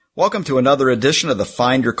Welcome to another edition of the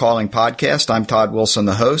Find Your Calling podcast. I'm Todd Wilson,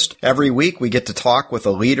 the host. Every week we get to talk with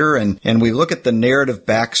a leader and we look at the narrative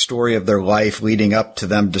backstory of their life leading up to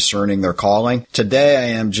them discerning their calling. Today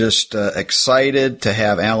I am just excited to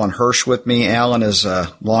have Alan Hirsch with me. Alan is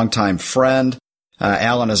a longtime friend.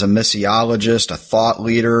 Alan is a missiologist, a thought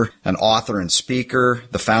leader, an author and speaker,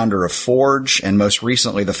 the founder of Forge, and most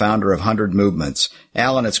recently the founder of 100 Movements.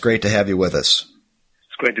 Alan, it's great to have you with us.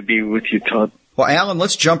 It's great to be with you, Todd. Well, Alan,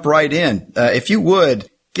 let's jump right in. If you would,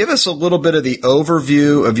 give us a little bit of the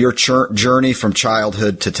overview of your journey from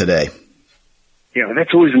childhood to today. Yeah,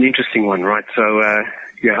 that's always an interesting one, right? So,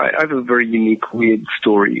 I have a very unique, weird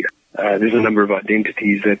story. There's a number of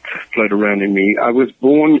identities that float around in me. I was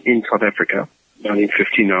born in South Africa,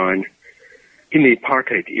 1959, in the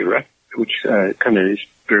apartheid era, which kind of is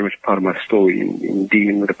very much part of my story in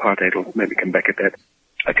dealing with apartheid. I'll maybe come back at that.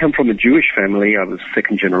 I come from a Jewish family. I was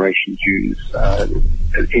second-generation Jews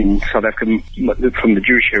in South Africa, from the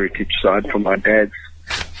Jewish heritage side. From my dad's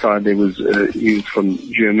side, he was from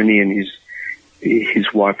Germany, and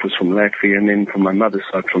his wife was from Latvia, and then from my mother's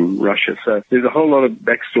side, from Russia. So there's a whole lot of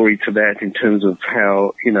backstory to that in terms of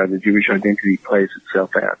how the Jewish identity plays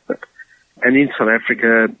itself out. And in South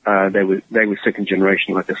Africa, they were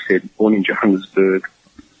second-generation, like I said, born in Johannesburg.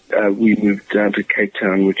 We moved down to Cape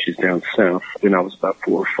Town, which is down south, when I was about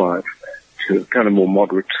 4 or 5, to a kind of more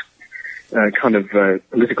moderate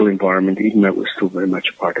political environment, even though it was still very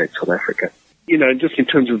much apartheid South Africa. Just in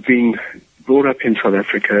terms of being brought up in South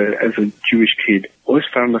Africa as a Jewish kid, I always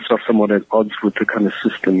found myself somewhat at odds with the kind of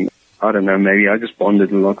system. I don't know, maybe I just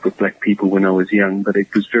bonded a lot with black people when I was young, but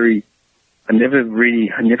it was I never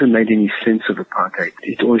made any sense of apartheid.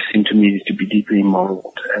 It always seemed to me to be deeply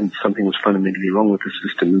immoral, and something was fundamentally wrong with the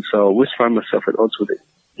system. And so I always found myself at odds with it.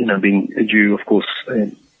 Being a Jew, of course,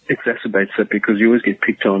 exacerbates that, because you always get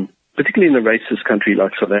picked on, particularly in a racist country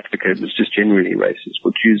like South Africa. It was just generally racist.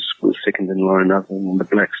 But Jews were second in line, other than the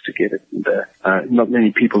blacks, to get it. And, not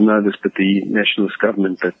many people know this, but the nationalist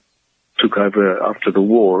government that took over after the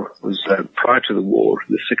war was, prior to the war,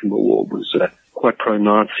 the Second World War, was quite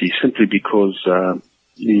pro-Nazi, simply because the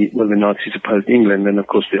Nazis opposed England, and of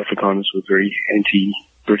course the Afrikaners were very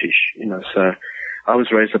anti-British, so I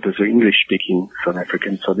was raised up as an English-speaking South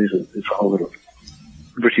African, so there's a whole lot of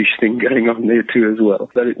British thing going on there too as well.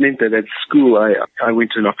 But it meant that at school, I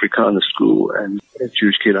went to an Afrikaner school, and as a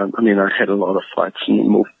Jewish kid, I had a lot of fights,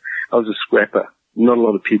 and I was a scrapper. Not a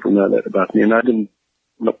lot of people know that about me, and I'm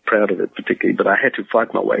not proud of it particularly, but I had to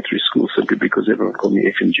fight my way through school simply because everyone called me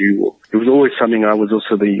effing Jew. It was always something I was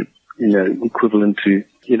also the, equivalent to,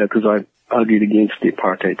 because I argued against the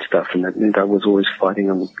apartheid stuff, and that meant I was always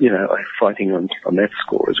fighting on that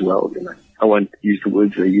score as well, I won't use the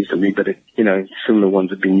words they used on me, but similar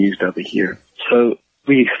ones have been used over here. So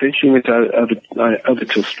we eventually went over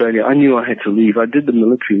to Australia. I knew I had to leave. I did the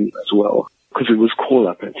military as well, because it was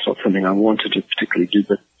call-up. It's not something I wanted to particularly do,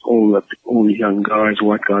 but all the young guys,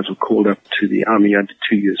 white guys, were called up to the army. I did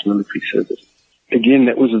 2 years military service. Again,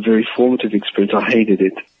 that was a very formative experience. I hated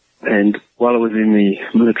it. And while I was in the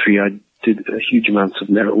military, I did huge amounts of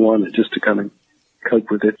marijuana just to kind of cope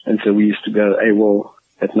with it. And so we used to go AWOL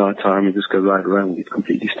at night time and just go right around, get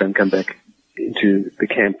completely stoned, come back into the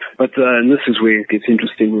camp. But and this is where it gets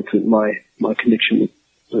interesting with my connection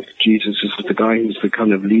with Jesus, is the guy who was the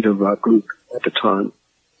kind of leader of our group at the time.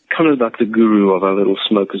 Kind of like the guru of our little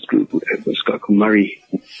smokers group, this guy called Murray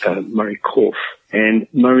Korf. And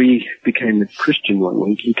Murray became a Christian one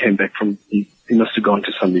week. He came back he must have gone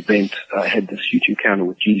to some event, had this huge encounter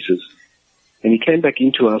with Jesus. And he came back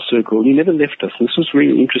into our circle. He never left us. This was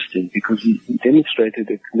really interesting because he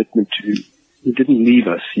demonstrated a commitment he didn't leave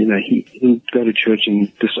us. He didn't go to church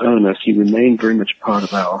and disown us. He remained very much part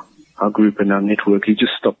of our group and our network. He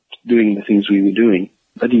just stopped doing the things we were doing.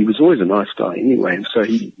 But he was always a nice guy anyway, and so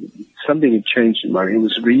something had changed in Murray. It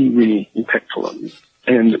was really, really impactful on me.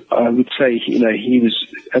 And I would say, he was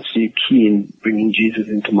absolutely key in bringing Jesus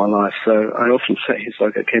into my life. So I often say it's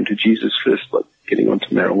like I came to Jesus first, like getting onto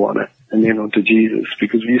marijuana, and then onto Jesus,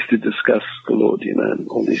 because we used to discuss the Lord, and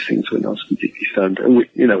all these things when I was completely stoned. And with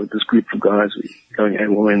this group of guys, we going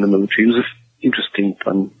AWOL in the military. It was an interesting,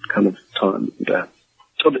 fun kind of time.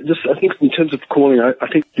 So just, I think in terms of calling, I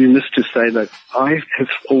think doing this to say that I have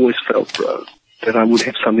always felt, bro, that I would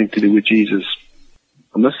have something to do with Jesus.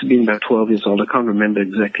 I must have been about 12 years old. I can't remember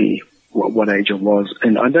exactly what age I was.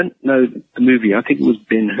 And I don't know the movie. I think it was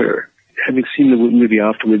Ben-Hur. Having seen the movie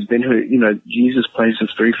afterwards, Ben-Hur, Jesus plays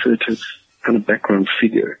this very furtive kind of background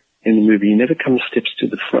figure in the movie. He never comes steps to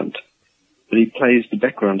the front, but he plays the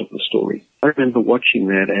background of the story. I remember watching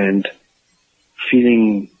that and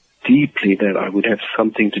feeling deeply that I would have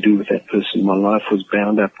something to do with that person. My life was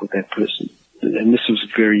bound up with that person. And this was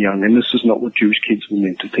very young, and this is not what Jewish kids were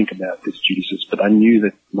meant to think about, this Jesus, but I knew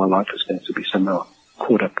that my life was going to be somehow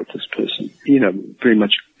caught up with this person. Very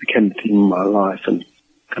much became the theme of my life, and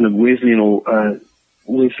kind of Wesley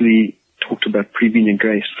talked about prevenient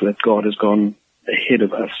grace, that God has gone ahead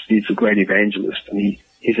of us. He's a great evangelist, and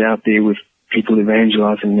he's out there with people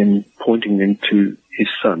evangelizing them, pointing them to his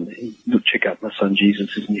son. Look, check out my son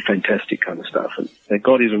Jesus, isn't he fantastic, kind of stuff. And that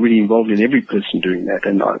God is already involved in every person doing that.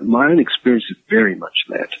 And my own experience is very much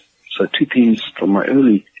that. So two themes from my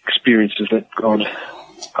early experiences that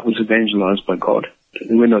I was evangelized by God.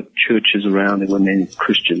 There were no churches around, there weren't many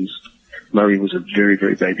Christians. Murray was a very,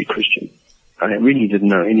 very baby Christian. I really didn't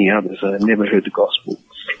know any others. I never heard the gospel.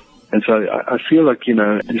 And so I feel like,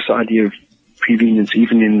 this idea of prevenience,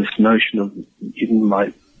 even in this notion of even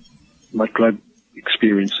my drug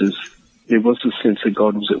experiences, there was a sense that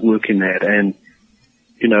God was at work in that. And,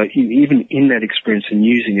 even in that experience and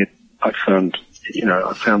using it, I found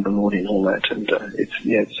the Lord in all that. And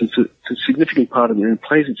it's a significant part of it, and it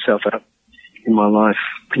plays itself out in my life.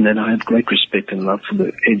 And then I have great respect and love for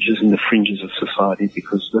the edges and the fringes of society,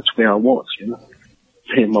 because that's where I was, And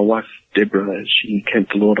my wife, Deborah, she came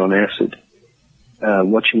to the Lord on acid,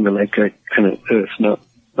 watching the late great Planet Earth. Not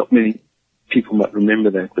many people might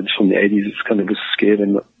remember that, but it's from the 80s. It's kind of a scare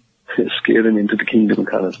them into the kingdom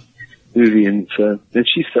kind of movie, and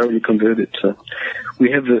she's thoroughly converted. So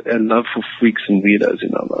we have a love for freaks and weirdos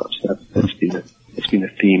in our lives. That's been a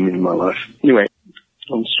theme in my life. Anyway,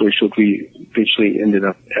 long story short, we eventually ended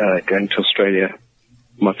up going to Australia.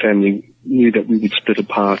 My family knew that we would split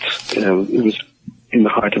apart. It was in the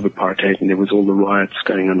height of apartheid, and there was all the riots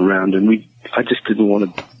going on around, and I just didn't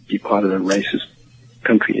want to be part of that racist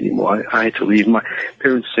country anymore. I had to leave. My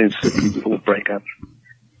parents sensed that we would all break up,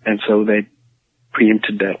 and so they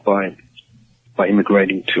preempted that by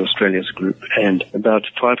immigrating to Australia as a group. And about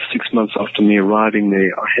 5 or 6 months after me arriving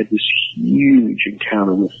there, I had this huge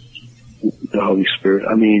encounter with the Holy Spirit.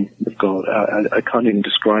 I mean, with God. I can't even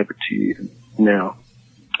describe it to you now,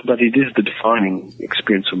 but it is the defining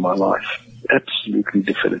experience of my life. Absolutely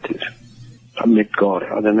definitive. I met God.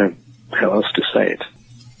 I don't know how else to say it.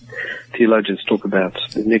 Theologians talk about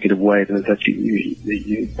the negative way that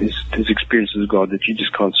there's experiences of God that you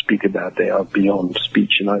just can't speak about. They are beyond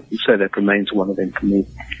speech, and I would say that remains one of them for me,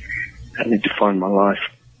 and it defined my life.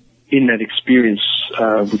 In that experience,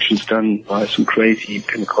 which was done by some crazy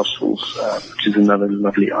Pentecostals, which is another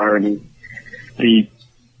lovely irony, the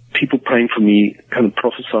people praying for me kind of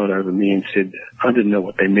prophesied over me and said, I didn't know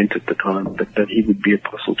what they meant at the time, but that he would be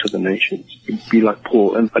apostle to the nations. He'd be like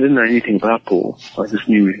Paul. And I didn't know anything about Paul. I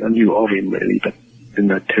knew of him really, but didn't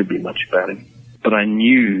know terribly much about him. But I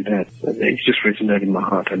knew that it just resonated in my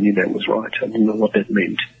heart. I knew that was right. I didn't know what that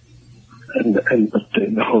meant. But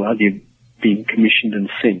the whole idea of being commissioned and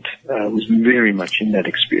sent was very much in that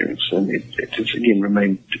experience, and it just again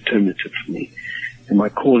remained determinative for me. And my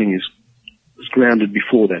calling was grounded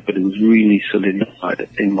before that, but it was really solidified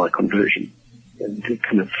in my conversion and the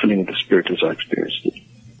kind of filling of the Spirit as I experienced it.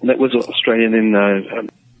 And that was Australia. And then I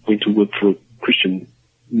went to work for a Christian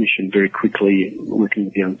mission very quickly, working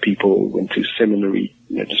with young people, went to seminary.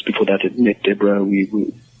 Just before that, I met Deborah. We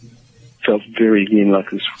felt very again like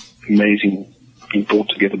this amazing being brought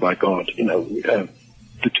together by God, the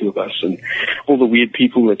two of us, and all the weird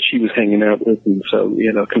people that she was hanging out with. And so we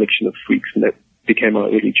had our collection of freaks, and that became our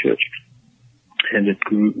early church. And it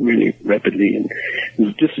grew really rapidly, and it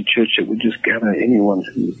was just a church that would just gather anyone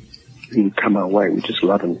who would come our way. We just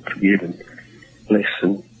love and forgive and bless,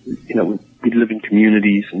 and we'd live in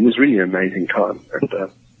communities, and it was really an amazing time.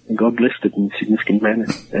 And God blessed it in a significant manner.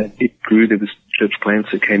 It grew. There was church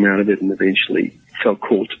plants that came out of it, and eventually felt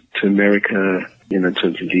called to America, in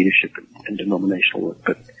terms of leadership and denominational work.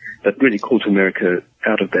 But that really called to America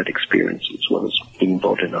out of that experience, as well as being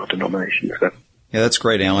involved in our denomination. So. Yeah, that's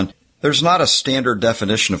great, Alan. There's not a standard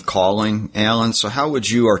definition of calling, Alan, so how would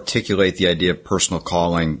you articulate the idea of personal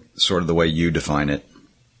calling sort of the way you define it?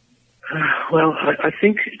 Well, I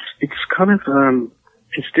think it's kind of,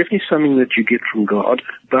 it's definitely something that you get from God,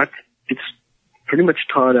 but it's pretty much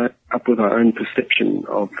tied up with our own perception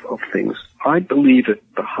of things. I believe at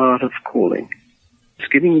the heart of calling is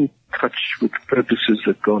getting in touch with purposes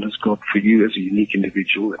that God has got for you as a unique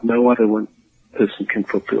individual that no other one person can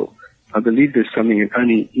fulfill. I believe there's something in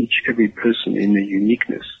only every person in their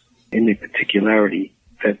uniqueness, in their particularity,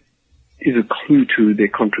 that is a clue to their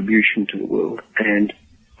contribution to the world. And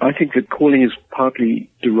I think that calling is partly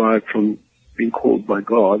derived from being called by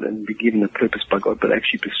God and be given a purpose by God, but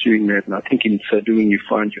actually pursuing that. And I think in so doing, you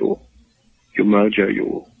find your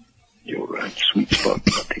mojo, sweet spot,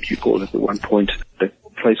 I think you called it at one point, that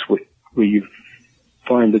place where you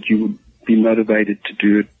find that you would be motivated to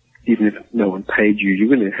do it even if no one paid you.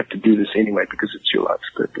 You're going to have to do this anyway because it's your life's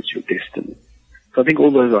purpose, your destiny. So I think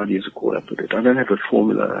all those ideas are caught up with it. I don't have a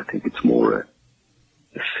formula. I think it's more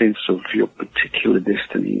a sense of your particular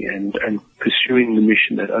destiny and pursuing the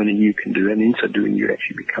mission that only you can do. And in so doing, you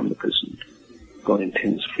actually become the person God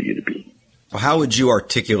intends for you to be. Well, how would you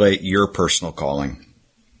articulate your personal calling?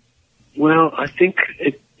 Well, I think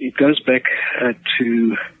it goes back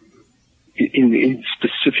to, in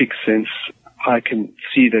specific sense, I can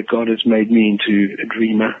see that God has made me into a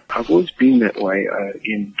dreamer. I've always been that way,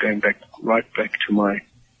 in going right back to my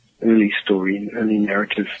early story and early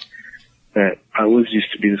narrative, that I always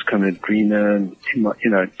used to be this kind of dreamer and,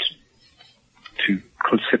 to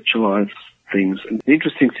conceptualize things. And the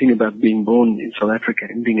interesting thing about being born in South Africa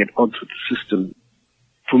and being at odds with the system,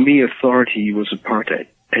 for me, authority was apartheid,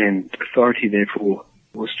 and authority, therefore,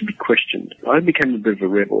 was to be questioned. I became a bit of a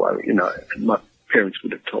rebel, my parents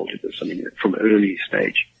would have told you this. I mean, from an early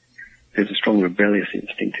stage, there's a strong rebellious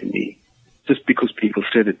instinct in me. Just because people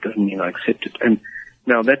said it doesn't mean I accept it. And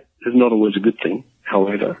now that is not always a good thing.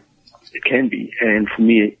 However, it can be. And for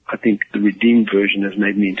me, I think the redeemed version has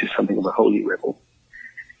made me into something of a holy rebel.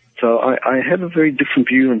 So I have a very different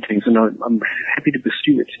view on things, and I'm happy to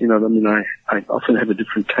pursue it. I often have a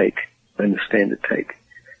different take than the standard take,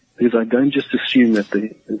 because I don't just assume that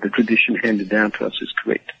the tradition handed down to us is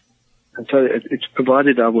correct. And so it's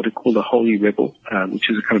provided I what I call the holy rebel, which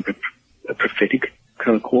is a kind of a prophetic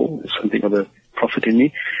kind of call. There's something of a prophet in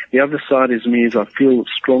me. The other side is I feel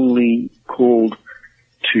strongly called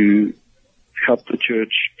to help the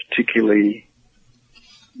church, particularly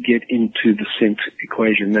get into the sent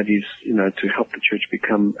equation. That is, to help the church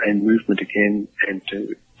become a movement again, and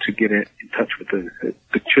to get in touch with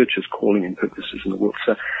the church's calling and purposes in the world.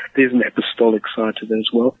 So there's an apostolic side to that as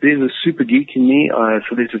well. There's a super geek in me.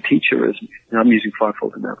 So there's a teacher. I'm using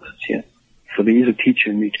fivefold analysis here. So there is a teacher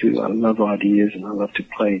in me too. I love ideas and I love to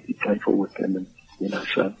be playful with them. And,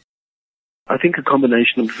 so I think a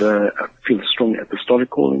combination of, I feel a strong apostolic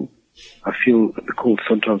calling. I feel the call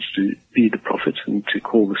sometimes to be the prophet and to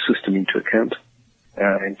call the system into account,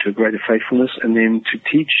 and to a greater faithfulness, and then to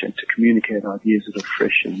teach and to communicate ideas that are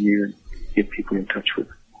fresh and new and get people in touch with,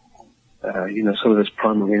 some of those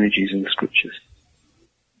primal energies in the scriptures.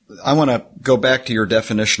 I want to go back to your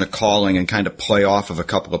definition of calling and kind of play off of a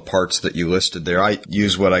couple of parts that you listed there. I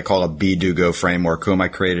use what I call a be, do, go framework. Who am I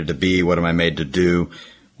created to be? What am I made to do?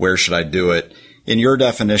 Where should I do it? In your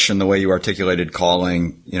definition, the way you articulated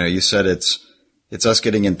calling, you said it's us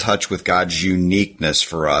getting in touch with God's uniqueness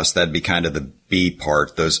for us. That'd be kind of the B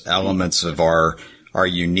part, those elements of our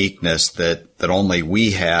uniqueness that only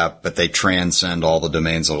we have, but they transcend all the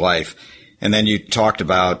domains of life. And then you talked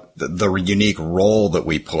about the unique role that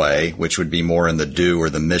we play, which would be more in the do or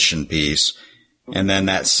the mission piece. And then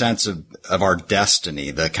that sense of our destiny,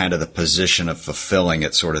 the kind of the position of fulfilling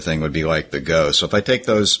it sort of thing would be like the go. So if I take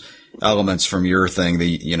those elements from your thing, the,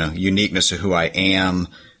 uniqueness of who I am,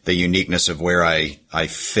 the uniqueness of where I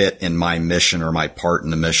fit in my mission or my part in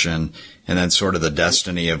the mission, and then sort of the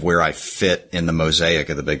destiny of where I fit in the mosaic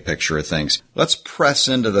of the big picture of things. Let's press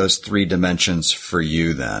into those three dimensions for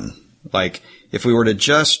you then. Like, if we were to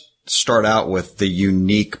just start out with the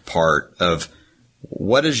unique part of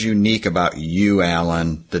what is unique about you,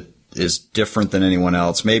 Alan, that is different than anyone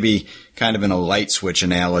else, maybe kind of in a light switch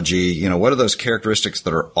analogy, what are those characteristics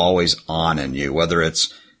that are always on in you, whether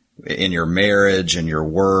it's in your marriage, in your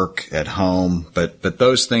work, at home, but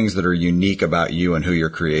those things that are unique about you and who you're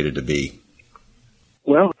created to be?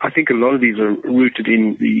 Well, I think a lot of these are rooted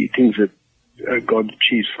in the things that God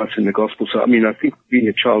achieves for us in the gospel. So, I think being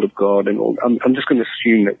a child of God and all, I'm just going to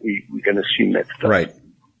assume that we're going to assume that stuff. Right.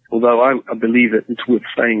 Although I believe that it's worth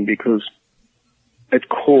saying, because at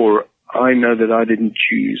core, I know that I didn't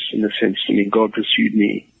choose, in a sense. God pursued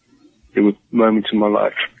me. There were moments in my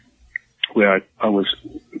life where I was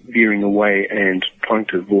veering away and trying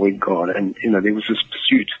to avoid God. And, there was this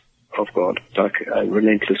pursuit of God,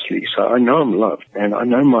 relentlessly. So I know I'm loved, and I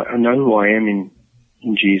know who I am in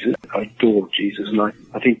Jesus. I adore Jesus, and I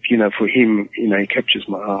think, for him, he captures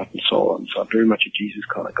my heart and soul, and so I'm very much a Jesus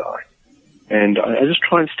kind of guy. And I just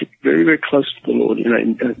try and stick very, very close to the Lord,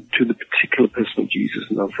 to the particular person of Jesus.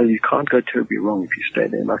 And I'll say you can't go terribly wrong if you stay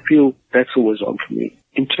there. And I feel that's always on for me.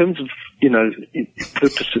 In terms of,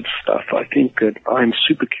 purposive stuff, I think that I'm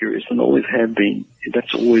super curious and always have been.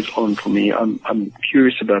 That's always on for me. I'm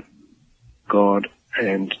curious about God,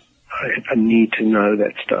 and I need to know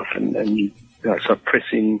that stuff. And So I press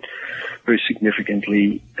in very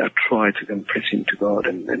significantly. I try to then press into God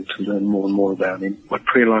and to learn more and more about Him. My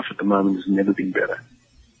prayer life at the moment has never been better.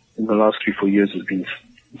 In the last 3-4 years has been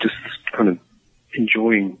just kind of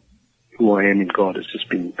enjoying who I am in God. Has just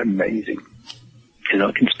been amazing. And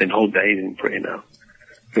I can spend whole days in prayer now.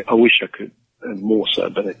 I wish I could, more so,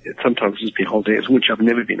 but sometimes it's been whole days, which I've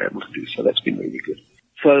never been able to do, so that's been really good.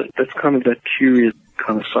 So that's kind of that curious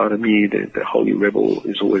kind of side of me, the holy rebel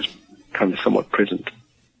is always kind of somewhat present.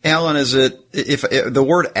 Alan, is it, if the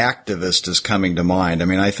word activist is coming to mind, I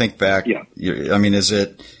mean, I think back, yeah. I mean, is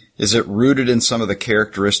it rooted in some of the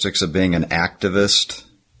characteristics of being an activist?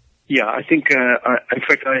 Yeah, I think, in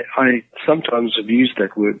fact, I sometimes have used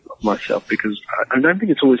that word myself because I don't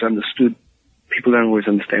think it's always understood. People don't always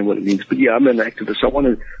understand what it means. But yeah, I'm an activist. I want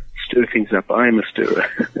to stir things up. I am a stirrer.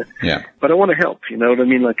 Yeah. But I want to help, you know what I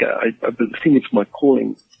mean? Like, I think it's my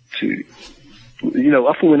calling to, you know,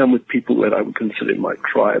 often when I'm with people that I would consider my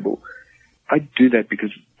tribe, I do that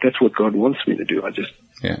because that's what God wants me to do. I just,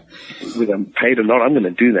 whether I'm paid or not, I'm going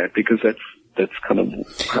to do that because that's kind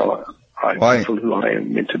of how I feel who I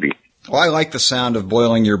am meant to be. Well, I like the sound of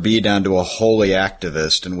boiling your bee down to a holy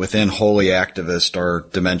activist, and within holy activist are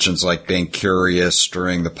dimensions like being curious,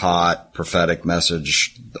 stirring the pot, prophetic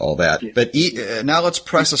message, all that. Yeah. But now let's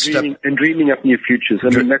press a step. And dreaming up new futures. I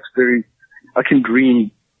mean, I can dream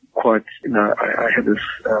quite, you know, I have this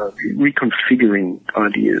reconfiguring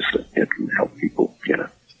ideas that can help people, you know.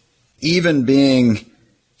 Even being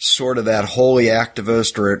sort of that holy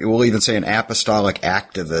activist, or we'll even say an apostolic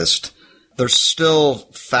activist, there's still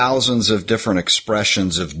thousands of different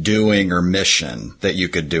expressions of doing or mission that you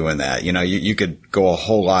could do in that. You know, you could go a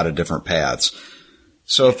whole lot of different paths.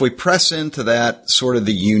 So if we press into that sort of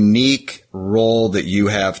the unique role that you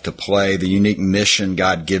have to play, the unique mission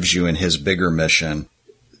God gives you in His bigger mission,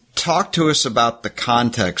 talk to us about the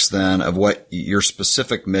context then of what your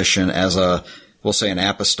specific mission as we'll say an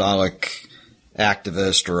apostolic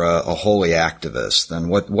activist or a holy activist. Then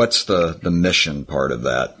what's the mission part of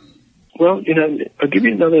that? Well, you know, I'll give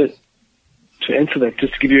you to answer that,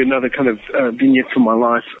 just to give you another kind of vignette from my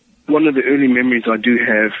life. One of the early memories I do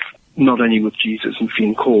have, not only with Jesus and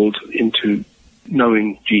being called into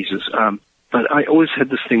knowing Jesus, but I always had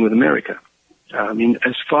this thing with America. I mean,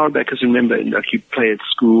 as far back as I remember, like you play at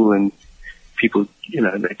school and people, you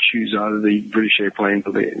know, they choose either the British airplane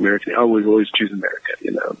or the American. I would always choose America,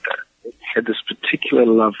 you know. Had this particular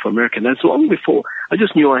love for America. And that's long before, I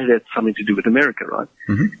just knew I had something to do with America, right?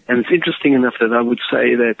 Mm-hmm. And it's interesting enough that I would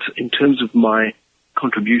say that in terms of my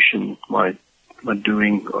contribution, my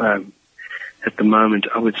doing at the moment,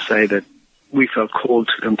 I would say that we felt called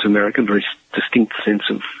to come to America, a very distinct sense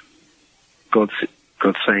of God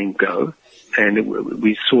saying go. And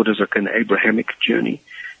we saw it as like an Abrahamic journey.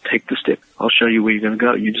 Take the step. I'll show you where you're going to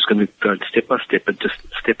go. You're just going to go step by step, but just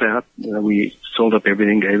step out. You know, we sold up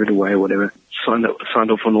everything, gave it away, whatever. Signed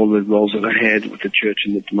off on all the roles that I had with the church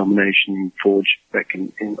and the denomination, Forge back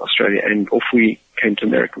in Australia, and off we came to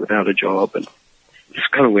America without a job. And it's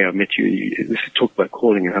kind of where I met you. This is talk about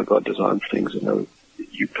calling and how God designs things. I know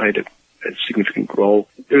you played a significant role.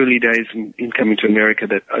 Early days in coming to America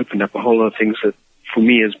that opened up a whole lot of things that for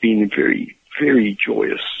me has been very, very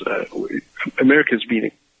joyous. America's been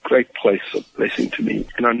a great place of blessing to me,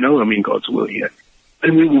 and I know I'm in God's will here,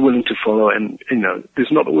 and we were willing to follow. And you know,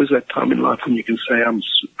 there's not always that time in life when you can say I'm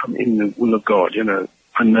in the will of God. You know,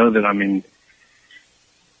 I know that I'm in.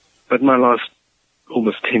 But my last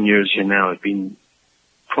almost 10 years here now have been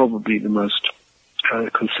probably the most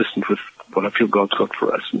consistent with what I feel God's got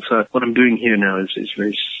for us. And so what I'm doing here now is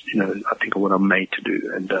very, you know, I think of what I'm made to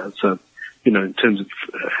do. And so, you know, in terms of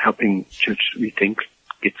helping church rethink,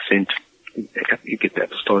 get sent. You get the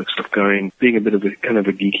apostolic stuff going, being a bit of a kind of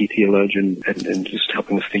a geeky theologian and just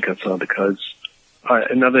helping us think outside the codes.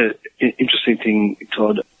 Another interesting thing,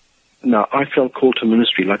 Todd, now I felt called to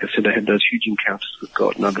ministry. Like I said, I had those huge encounters with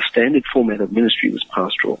God. Now the standard format of ministry was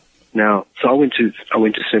pastoral. Now, so I went to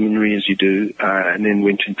seminary as you do, and then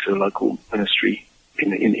went into a local ministry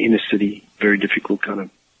in inner city, very difficult kind of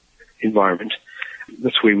environment.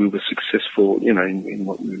 That's where we were successful, you know, in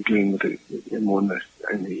what we were doing with more in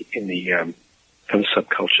the kind of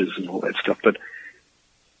subcultures and all that stuff. But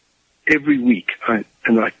every week, I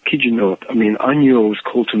kid you not, I mean, I knew I was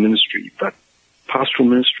called to ministry, but pastoral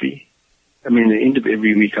ministry, I mean, at the end of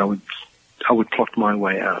every week, I would plot my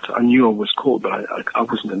way out. I knew I was called, but I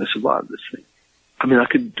wasn't going to survive this thing. I mean, I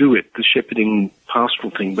could do it, the shepherding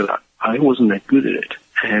pastoral thing, but I wasn't that good at it,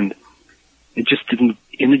 and it just didn't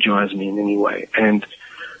energize me in any way. And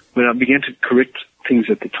when I began to correct things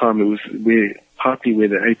at the time, it was partly where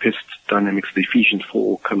the APEST dynamics, the Ephesians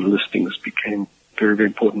 4 kind of listings became very, very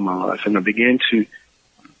important in my life. And I began to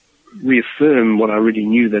reaffirm what I already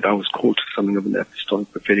knew, that I was called to something of an apostolic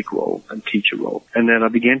prophetic role and teacher role. And then I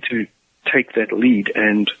began to take that lead,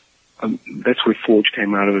 and that's where Forge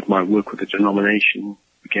came out of it. My work with the denomination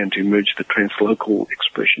began to emerge, the translocal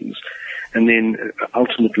expressions. And then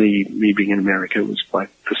ultimately, me being in America was by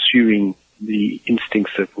pursuing the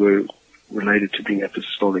instincts that were related to being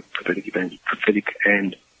apostolic, prophetic, evangelist, prophetic,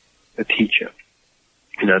 and a teacher.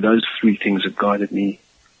 You know, those three things have guided me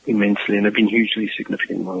immensely and have been hugely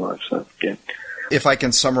significant in my life. So, yeah. If I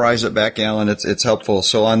can summarize it back, Alan, it's helpful.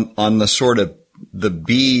 So on the sort of the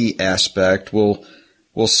B aspect, we'll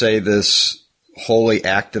say this holy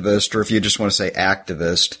activist, or if you just want to say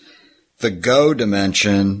activist, the go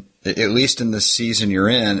dimension, at least in the season you're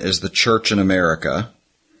in, is the church in America.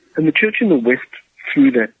 And the church in the West,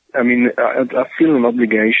 through that, I mean, I feel an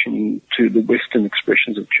obligation to the Western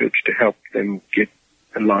expressions of church to help them get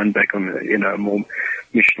aligned back on a more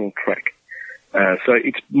missional track. So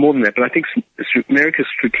it's more than that, but I think America's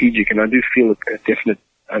strategic, and I do feel a definite,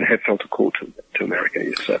 I have felt a call to America,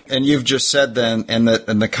 yes, sir. And you've just said then, and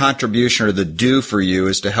the contribution or the do for you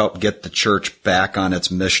is to help get the church back on its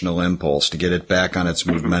missional impulse, to get it back on its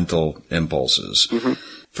movemental impulses. Mm-hmm.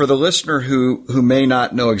 For the listener who may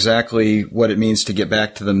not know exactly what it means to get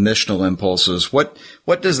back to the missional impulses, what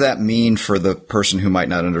does that mean for the person who might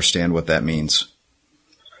not understand what that means?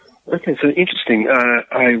 Okay, so interesting.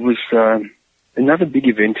 I was another big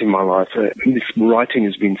event in my life. This writing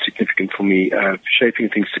has been significant for me. Shaping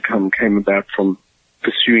Things to Come came about from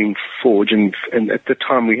pursuing Forge, and at the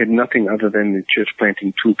time we had nothing other than the church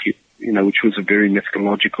planting toolkit, which was a very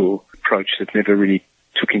methodological approach that never really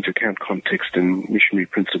took into account context and missionary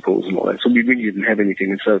principles and all that. So we really didn't have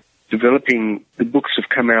anything. And so developing the books have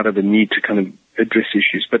come out of a need to kind of address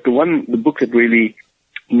issues. But the book that really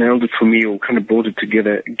nailed it for me, or kind of brought it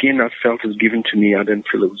together, again, I felt as given to me. I don't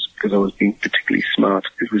feel it was because I was being particularly smart.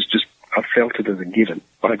 It was just, I felt it as a given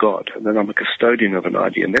by God, and that I'm a custodian of an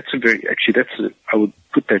idea. And I would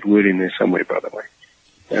put that word in there somewhere, by the way,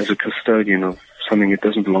 as a custodian of something that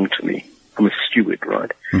doesn't belong to me. I'm a steward, right?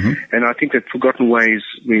 Mm-hmm. And I think that Forgotten Ways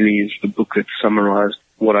really is the book that summarized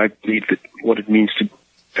what I believe what it means to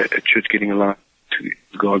a church getting alive to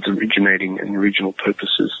God's originating and original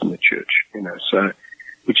purposes in the church, so,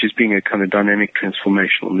 which is being a kind of dynamic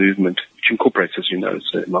transformational movement, which incorporates, as you know,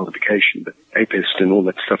 multiplication, but APEST and all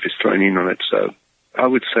that stuff is thrown in on it. So I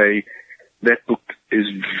would say that book is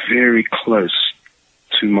very close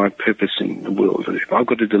to my purpose in the world. If I've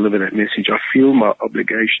got to deliver that message, I feel my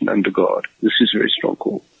obligation under God, this is a very strong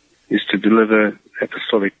call, is to deliver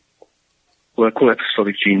apostolic, well, I call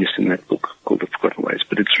apostolic genius in that book called The Forgotten Ways,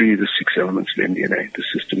 but it's really the 6 elements of MDNA, the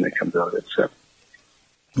system that comes out of it. So.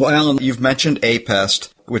 Well, Alan, you've mentioned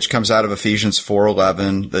APEST, which comes out of Ephesians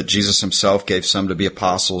 4:11, that Jesus himself gave some to be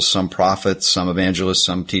apostles, some prophets, some evangelists,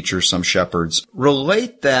 some teachers, some shepherds.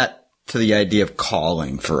 Relate that to the idea of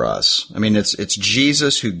calling for us. I mean, it's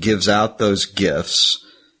Jesus who gives out those gifts,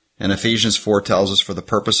 and Ephesians 4 tells us for the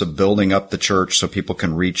purpose of building up the church so people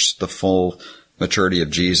can reach the full maturity of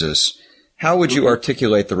Jesus. How would you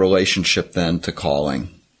articulate the relationship then to calling?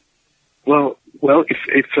 Well,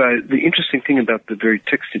 if the interesting thing about the very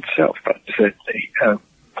text itself is that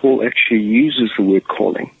Paul actually uses the word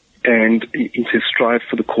calling, and he says, strive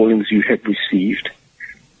for the callings you have received.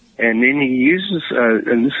 And then he uses,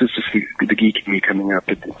 and this is just the geek in me coming up,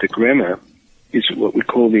 but the grammar is what we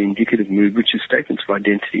call the indicative mood, which is statements of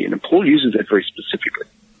identity. And Paul uses that very specifically.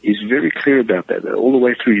 He's very clear about that all the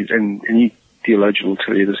way through. And any theologian will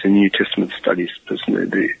tell you this in New Testament studies, because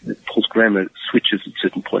Paul's grammar switches at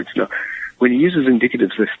certain points. Now, when he uses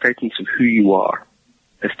indicatives, they're statements of who you are.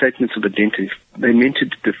 They're statements of identity. They're meant to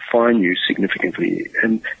define you significantly.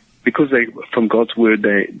 And because from God's word,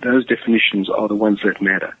 those definitions are the ones that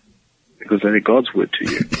matter, because they're God's word to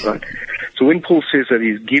you, right? So when Paul says that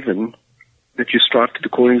he's given, that you strive to the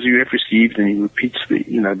callings you have received, and he repeats the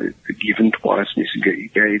given twice, and he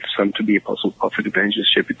gave some to be apostle, prophet,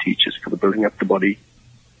 evangelist, shepherd, teachers, for the building up the body,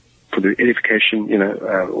 for the edification,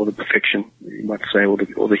 or the perfection, you might say, or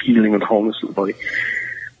the healing or the wholeness of the body.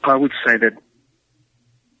 I would say that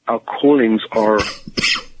our callings are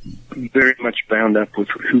very much bound up with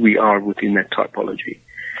who we are within that typology.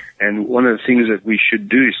 And one of the things that we should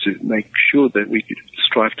do is to make sure that we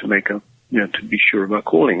strive to to be sure of our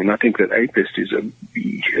calling. And I think that APEST is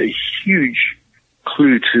a huge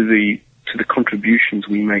clue to the contributions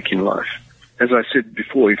we make in life. As I said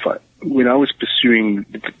before, when I was pursuing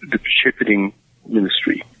the shepherding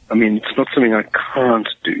ministry, I mean, it's not something I can't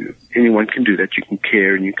do. Anyone can do that. You can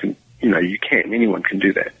care, and anyone can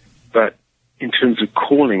do that. But in terms of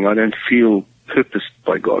calling, I don't feel purposed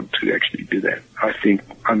by God to actually do that. I think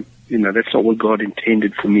that's not what God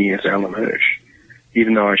intended for me as Alan Hirsch.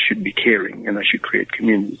 Even though I should be caring and I should create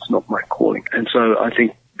community, it's not my calling. And so I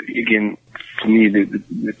think, again, for me,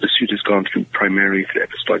 the pursuit has gone through primarily through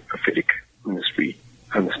apostolic prophetic ministry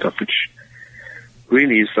and the stuff which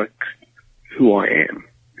really is like who I am.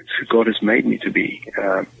 It's who God has made me to be.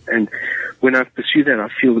 And when I pursue that, I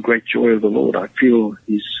feel the great joy of the Lord. I feel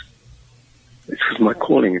it's my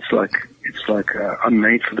calling. It's like I'm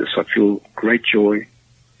made for this. I feel great joy,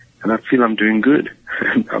 and I feel I'm doing good.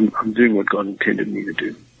 I'm doing what God intended me to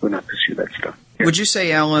do when I pursue that stuff. Yeah. Would you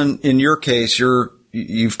say, Alan, in your case,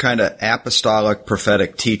 you've kind of apostolic,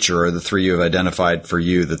 prophetic, teacher are the three you have identified for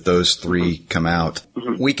you, that those three come out.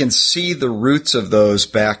 Mm-hmm. We can see the roots of those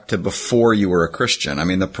back to before you were a Christian. I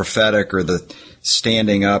mean, the prophetic or the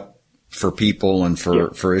standing up for people and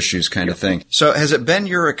for issues kind of thing. So has it been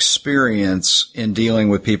your experience in dealing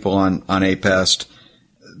with people on APEST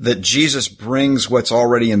that Jesus brings what's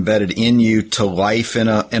already embedded in you to life in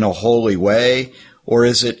a holy way? Or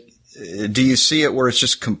do you see it where it's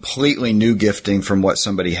just completely new gifting from what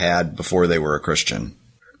somebody had before they were a Christian?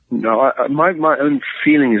 No, my own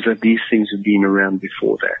feeling is that these things have been around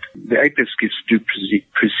before that. The APEST gifts do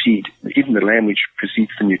precede, even the language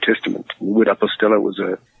precedes the New Testament. The word apostello was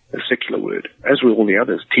a secular word, as were all the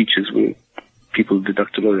others. Teachers were people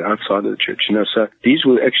deducted outside of the church, So these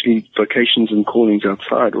were actually vocations and callings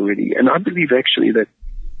outside already. And I believe actually that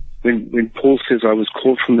when Paul says, I was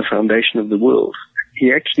called from the foundation of the world,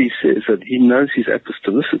 he actually says that he knows his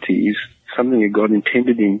apostolicity is something that God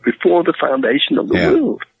intended him before the foundation of the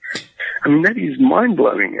world. I mean, that is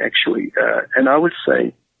mind-blowing, actually. And I would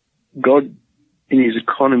say God, in his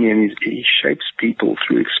economy, and he shapes people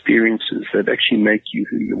through experiences that actually make you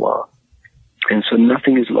who you are. And so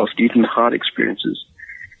nothing is lost, even hard experiences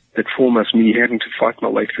that form us. Me having to fight my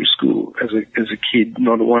way through school as a kid,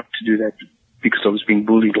 not wanting to do that because I was being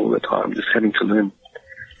bullied all the time, just having to learn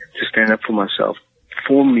to stand up for myself,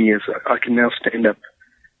 formed me as I can now stand up.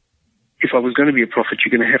 If I was going to be a prophet,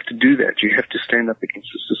 you're going to have to do that. You have to stand up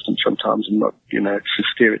against the system sometimes and not, to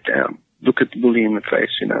stare it down. Look at the bully in the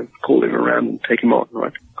face, call him around and take him on,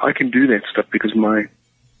 right? I can do that stuff because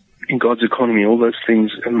in God's economy, all those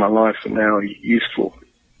things in my life are now useful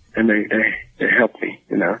and they help me,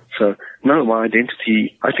 So, no, my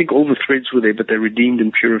identity, I think all the threads were there, but they're redeemed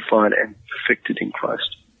and purified and perfected in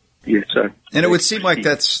Christ. Yeah, so. And it would seem like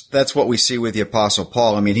that's what we see with the Apostle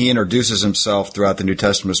Paul. I mean, he introduces himself throughout the New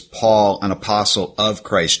Testament as Paul, an apostle of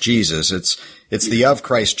Christ Jesus. It's the of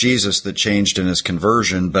Christ Jesus that changed in his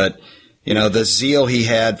conversion, but, the zeal he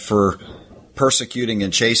had for persecuting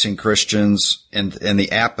and chasing Christians and the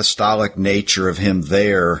apostolic nature of him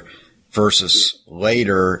there versus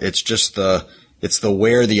later, it's the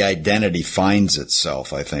where the identity finds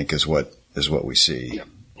itself, I think, is what we see.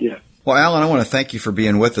 Yeah. Well, Alan, I want to thank you for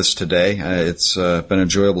being with us today. It's been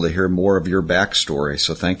enjoyable to hear more of your backstory,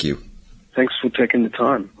 so thank you. Thanks for taking the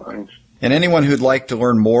time. And anyone who'd like to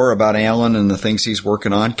learn more about Alan and the things he's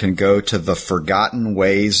working on can go to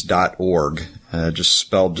theforgottenways.org. Just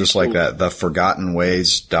spelled just like that,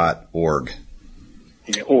 theforgottenways.org.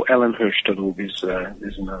 Yeah, or alanhirsch.org is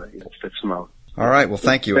another. That's another. All right. Well,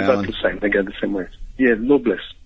 thank you, Alan. They go the same way. Yeah, Lord bless.